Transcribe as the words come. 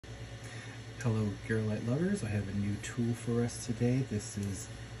Hello Garolite lovers, I have a new tool for us today. This is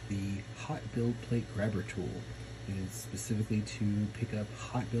the hot build plate grabber tool. It is specifically to pick up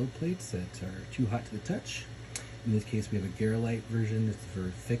hot build plates that are too hot to the touch. In this case we have a Garolite version. This is for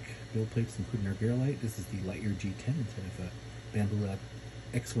thick build plates including our Garolite. This is the Lightyear G10 instead of a Bambu Lab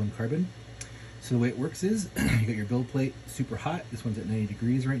X1 carbon. So the way it works is you got your build plate super hot. This one's at 90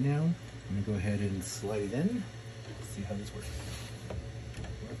 degrees right now. I'm going to go ahead and slide it in. Let's see how this works.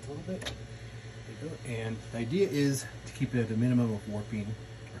 Works a little bit. And the idea is to keep it at a minimum of warping,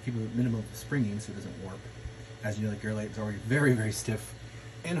 or keep it at a minimum of springing so it doesn't warp. As you know, the Garolite is already very, very stiff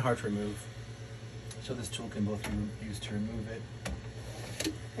and hard to remove. So this tool can both be used to remove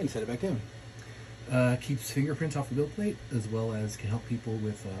it and set it back down. Keeps fingerprints off the build plate, as well as can help people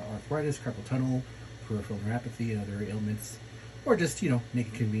with arthritis, carpal tunnel, peripheral neuropathy, and other ailments, or just, you know, make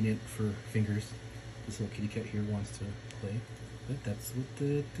it convenient for fingers. This little kitty cat here wants to play. But that's what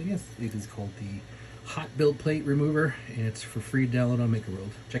the thing is. It is called the Hot Build Plate Remover, and it's for free to download on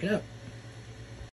MakerWorld. Check it out.